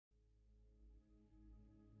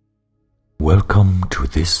Welcome to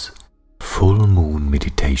this full moon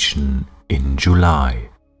meditation in July,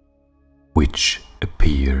 which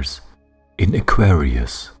appears in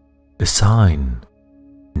Aquarius, a sign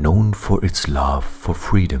known for its love for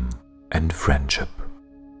freedom and friendship,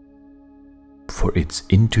 for its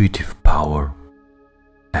intuitive power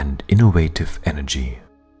and innovative energy.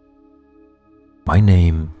 My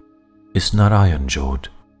name is Narayanjot,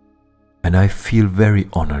 and I feel very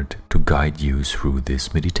honored to guide you through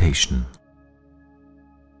this meditation.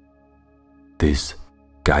 This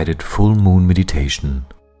guided full moon meditation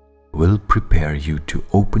will prepare you to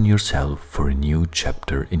open yourself for a new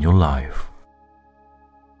chapter in your life,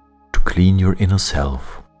 to clean your inner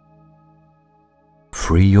self,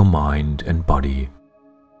 free your mind and body,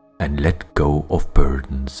 and let go of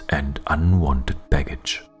burdens and unwanted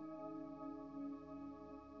baggage.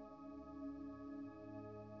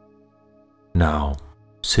 Now,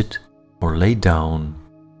 sit or lay down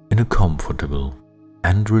in a comfortable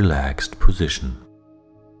and relaxed position.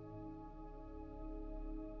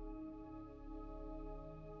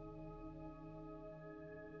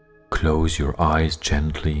 Close your eyes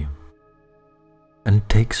gently and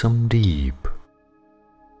take some deep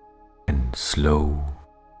and slow,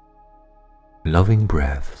 loving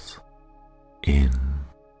breaths in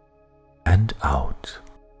and out.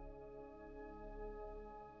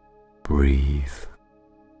 Breathe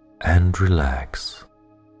and relax.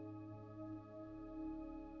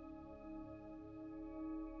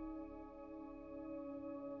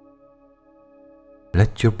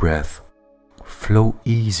 Let your breath flow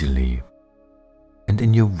easily and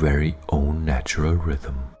in your very own natural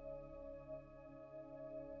rhythm.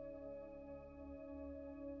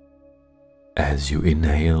 As you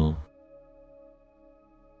inhale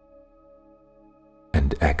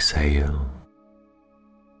and exhale,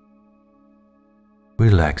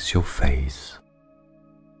 relax your face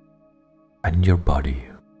and your body.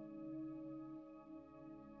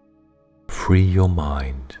 Free your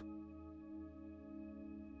mind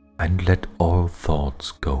and let all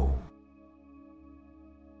thoughts go.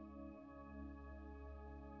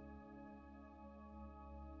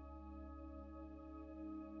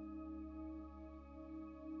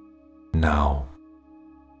 Now,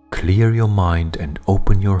 clear your mind and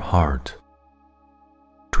open your heart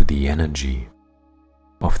to the energy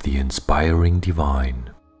of the inspiring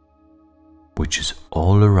divine, which is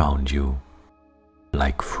all around you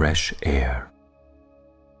like fresh air.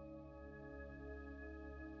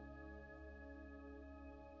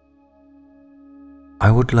 I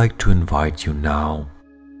would like to invite you now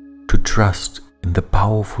to trust in the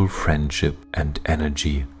powerful friendship and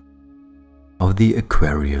energy of the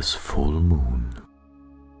Aquarius full moon,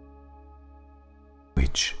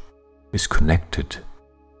 which is connected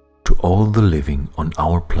to all the living on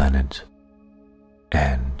our planet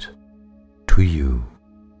and to you.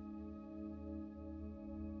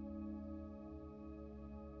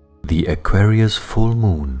 The Aquarius full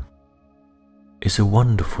moon is a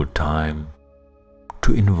wonderful time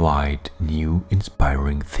to invite new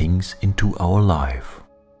inspiring things into our life.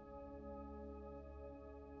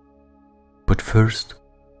 But first,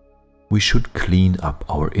 we should clean up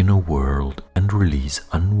our inner world and release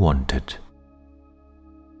unwanted.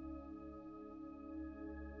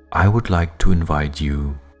 I would like to invite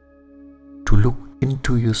you to look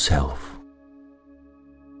into yourself,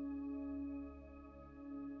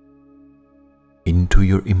 into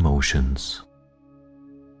your emotions,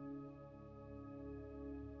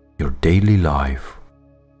 your daily life,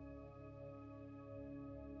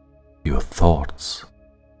 your thoughts,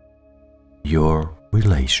 your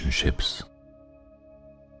relationships,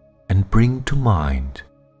 and bring to mind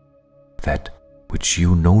that which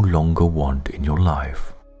you no longer want in your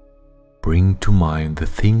life. Bring to mind the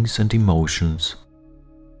things and emotions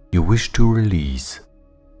you wish to release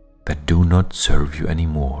that do not serve you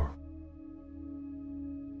anymore.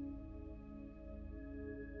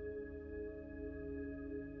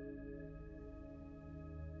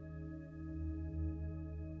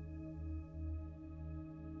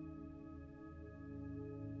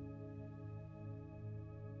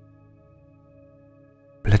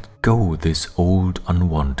 Let go this old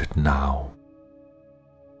unwanted now.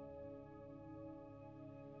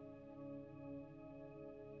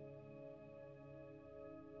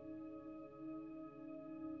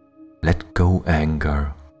 Let go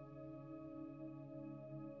anger.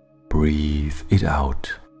 Breathe it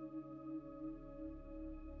out.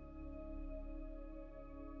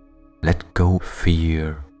 Let go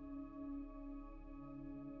fear.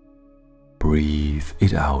 Breathe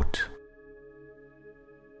it out.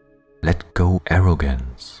 Let go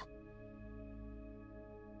arrogance,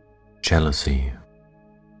 jealousy,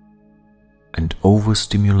 and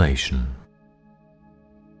overstimulation.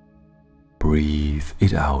 Breathe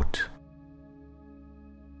it out.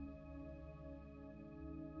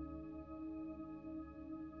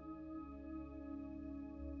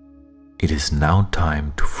 It is now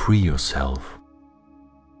time to free yourself.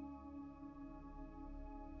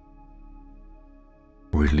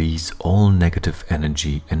 Release all negative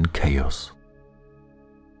energy and chaos.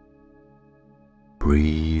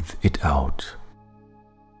 Breathe it out.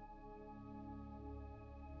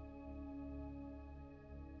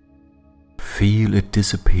 Feel it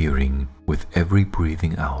disappearing with every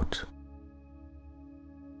breathing out.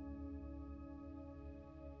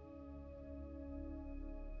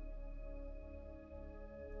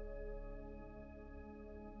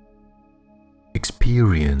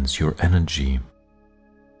 Experience your energy,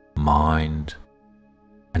 mind,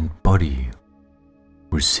 and body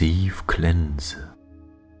receive cleanse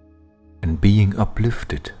and being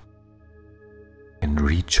uplifted and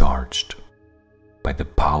recharged by the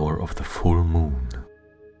power of the full moon.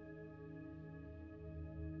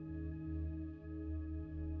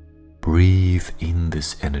 Breathe in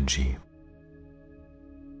this energy.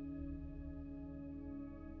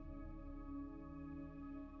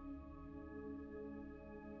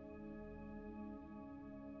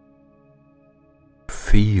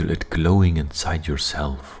 Feel it glowing inside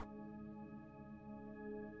yourself.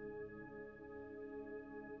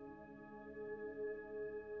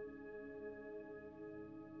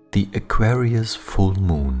 The Aquarius full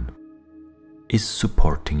moon is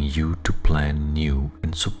supporting you to plan new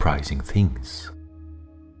and surprising things.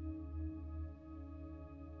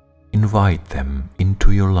 Invite them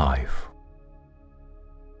into your life.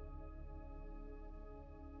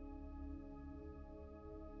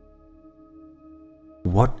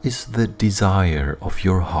 What is the desire of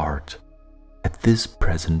your heart at this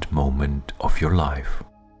present moment of your life?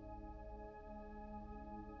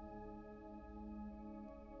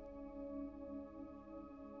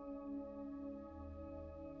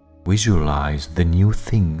 Visualize the new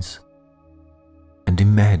things and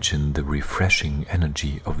imagine the refreshing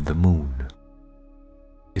energy of the moon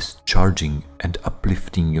is charging and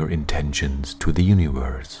uplifting your intentions to the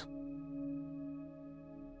universe.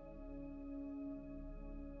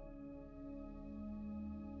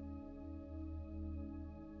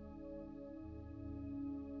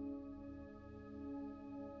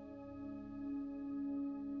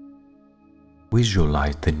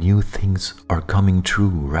 Visualize the new things are coming true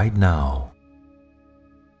right now.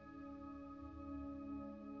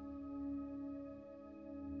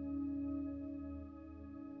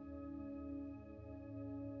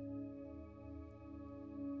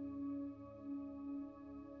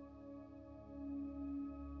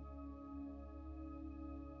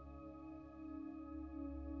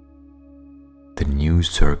 The new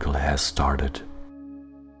circle has started,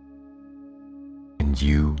 and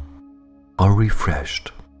you are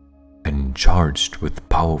refreshed and charged with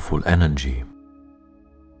powerful energy.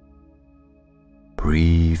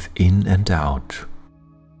 Breathe in and out.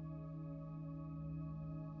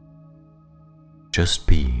 Just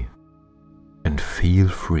be and feel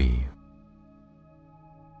free.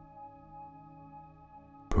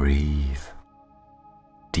 Breathe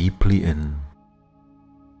deeply in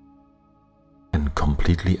and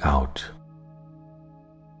completely out.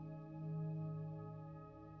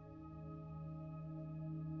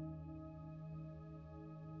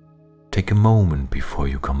 Take a moment before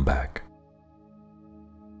you come back.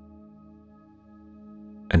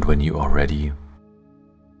 And when you are ready,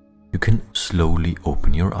 you can slowly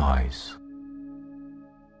open your eyes.